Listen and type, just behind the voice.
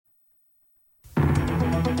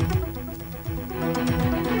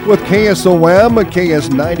With KSOM,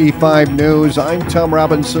 KS95 News, I'm Tom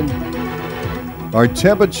Robinson. Our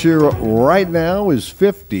temperature right now is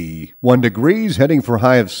 51 degrees, heading for a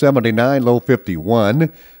high of 79, low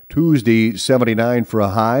 51. Tuesday, 79 for a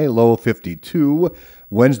high, low 52.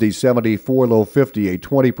 Wednesday, 74, low 50, a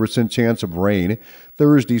 20% chance of rain.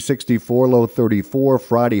 Thursday, 64, low 34.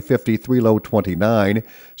 Friday, 53, low 29.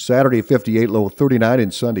 Saturday, 58, low 39.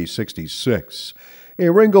 And Sunday, 66. A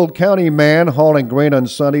Ringgold County man hauling grain on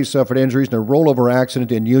Sunday suffered injuries in a rollover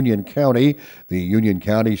accident in Union County. The Union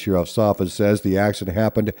County Sheriff's Office says the accident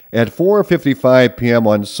happened at 4:55 p.m.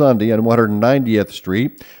 on Sunday on 190th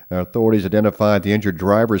Street. Authorities identified the injured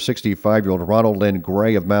driver, 65-year-old Ronald Lynn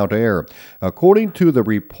Gray of Mount Ayr. According to the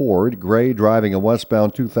report, Gray, driving a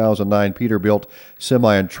westbound 2009 Peterbilt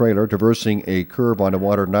semi and trailer, traversing a curve on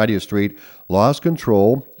 190th Street, lost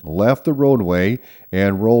control, left the roadway,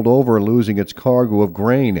 and rolled over, losing its cargo of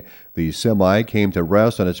grain. The semi came to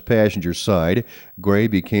rest on its passenger side. Gray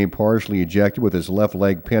became partially ejected with his left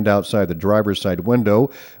leg pinned outside the driver's side window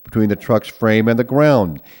between the truck's frame and the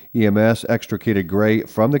ground. EMS extricated Gray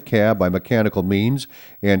from the cab by mechanical means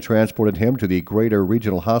and transported him to the Greater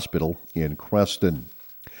Regional Hospital in Creston.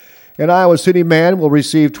 An Iowa City man will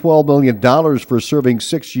receive $12 million for serving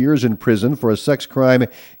 6 years in prison for a sex crime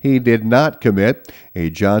he did not commit. A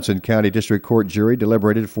Johnson County District Court jury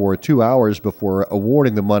deliberated for 2 hours before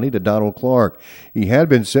awarding the money to Donald Clark. He had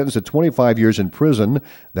been sentenced to 25 years in prison.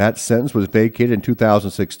 That sentence was vacated in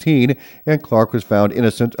 2016, and Clark was found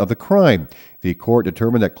innocent of the crime. The court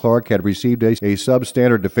determined that Clark had received a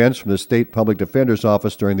substandard defense from the State Public Defender's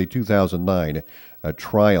Office during the 2009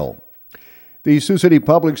 trial. The Sioux City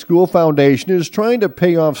Public School Foundation is trying to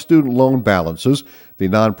pay off student loan balances. The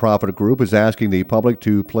nonprofit group is asking the public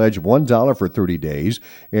to pledge $1 for 30 days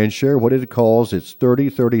and share what it calls its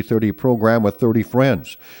 30-30-30 program with 30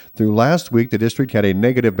 friends. Through last week, the district had a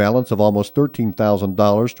negative balance of almost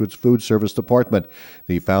 $13,000 to its food service department.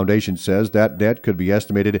 The foundation says that debt could be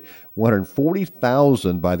estimated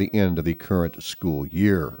 $140,000 by the end of the current school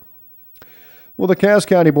year. Well, the Cass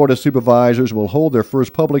County Board of Supervisors will hold their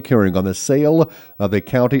first public hearing on the sale of the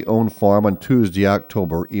county-owned farm on Tuesday,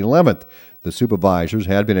 October 11th. The supervisors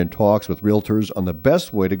had been in talks with realtors on the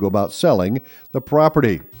best way to go about selling the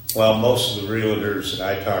property. Well, most of the realtors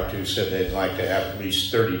that I talked to said they'd like to have at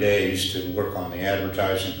least 30 days to work on the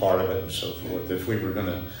advertising part of it and so forth. If we were going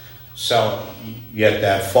to sell it yet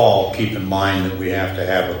that fall, keep in mind that we have to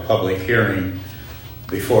have a public hearing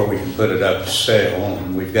before we can put it up for sale,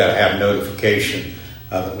 and we've got to have notification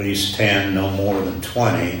of at least 10, no more than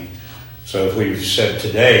 20. So if we said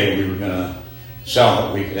today we were going to sell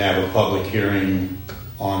it, we could have a public hearing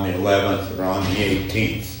on the 11th or on the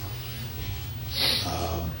 18th.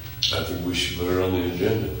 I think we should put it on the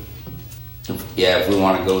agenda. Yeah, if we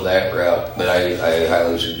want to go that route, but I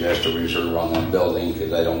highly suggest a reserve on that building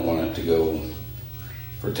because I don't want it to go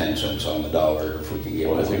for 10 cents on the dollar if we can get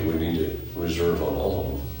one. I think we need to reserve on all of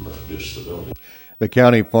them, not just the building. The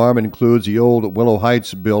county farm includes the old Willow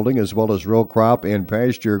Heights building as well as row crop and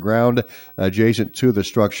pasture ground adjacent to the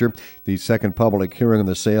structure. The second public hearing on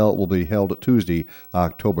the sale will be held Tuesday,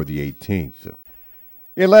 October the 18th.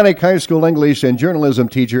 Atlantic High School English and Journalism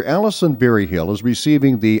teacher Allison Berryhill is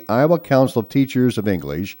receiving the Iowa Council of Teachers of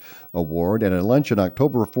English Award at a luncheon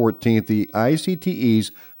October 14th, the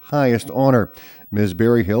ICTE's highest honor. Ms.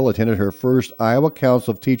 Berryhill attended her first Iowa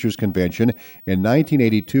Council of Teachers convention in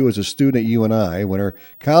 1982 as a student at UNI when her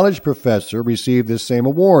college professor received this same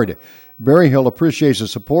award. Berryhill appreciates the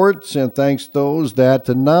support and thanks those that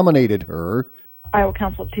nominated her. Iowa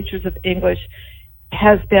Council of Teachers of English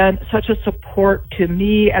has been such a support to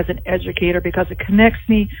me as an educator because it connects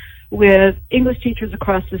me with English teachers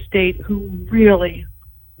across the state who really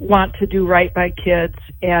want to do right by kids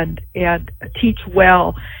and teach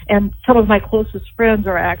well. And some of my closest friends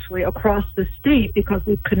are actually across the state because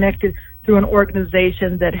we've connected through an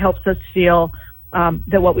organization that helps us feel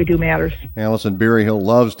that what we do matters. Allison Berryhill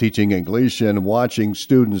loves teaching English and watching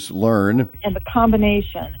students learn. And the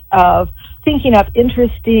combination of thinking up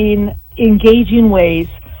interesting, engaging ways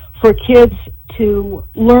for kids to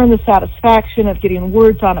learn the satisfaction of getting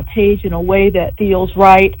words on a page in a way that feels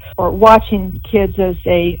right, or watching kids as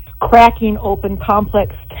they cracking open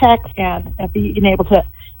complex text and being able to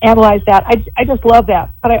analyze that. I just love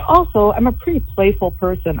that. But I'm a pretty playful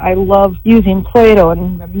person. I love using Play-Doh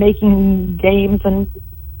and making games and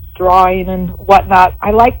drawing and whatnot.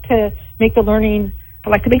 I like to make the learning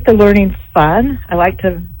fun. I like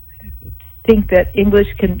to think that English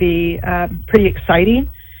can be pretty exciting.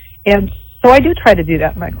 And So I do try to do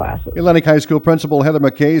that in my classes. Atlantic High School Principal Heather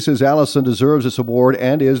McKay says Allison deserves this award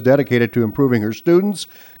and is dedicated to improving her students,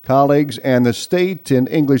 colleagues, and the state in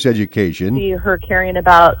English education. See her caring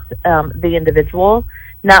about the individual,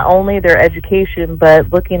 not only their education,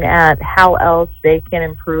 but looking at how else they can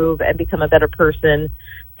improve and become a better person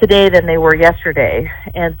today than they were yesterday.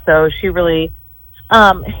 And so she really,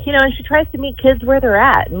 and she tries to meet kids where they're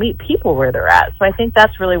at and meet people where they're at. So I think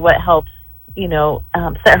that's really what helps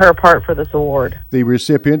set her apart for this award. The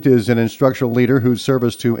recipient is an instructional leader whose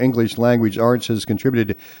service to English language arts has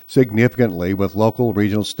contributed significantly with local,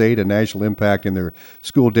 regional, state, and national impact in their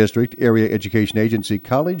school district, area education agency,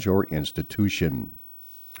 college, or institution.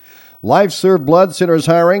 LifeServe Blood Center is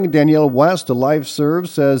hiring. Danielle West of LifeServe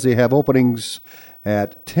says they have openings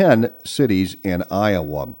at 10 cities in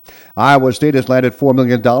Iowa. Iowa State has landed $4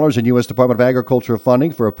 million in U.S. Department of Agriculture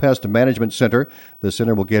funding for a pest management center. The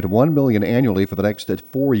center will get $1 million annually for the next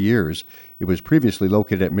 4 years. It was previously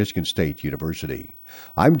located at Michigan State University.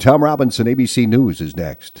 I'm Tom Robinson. ABC News is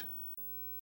next.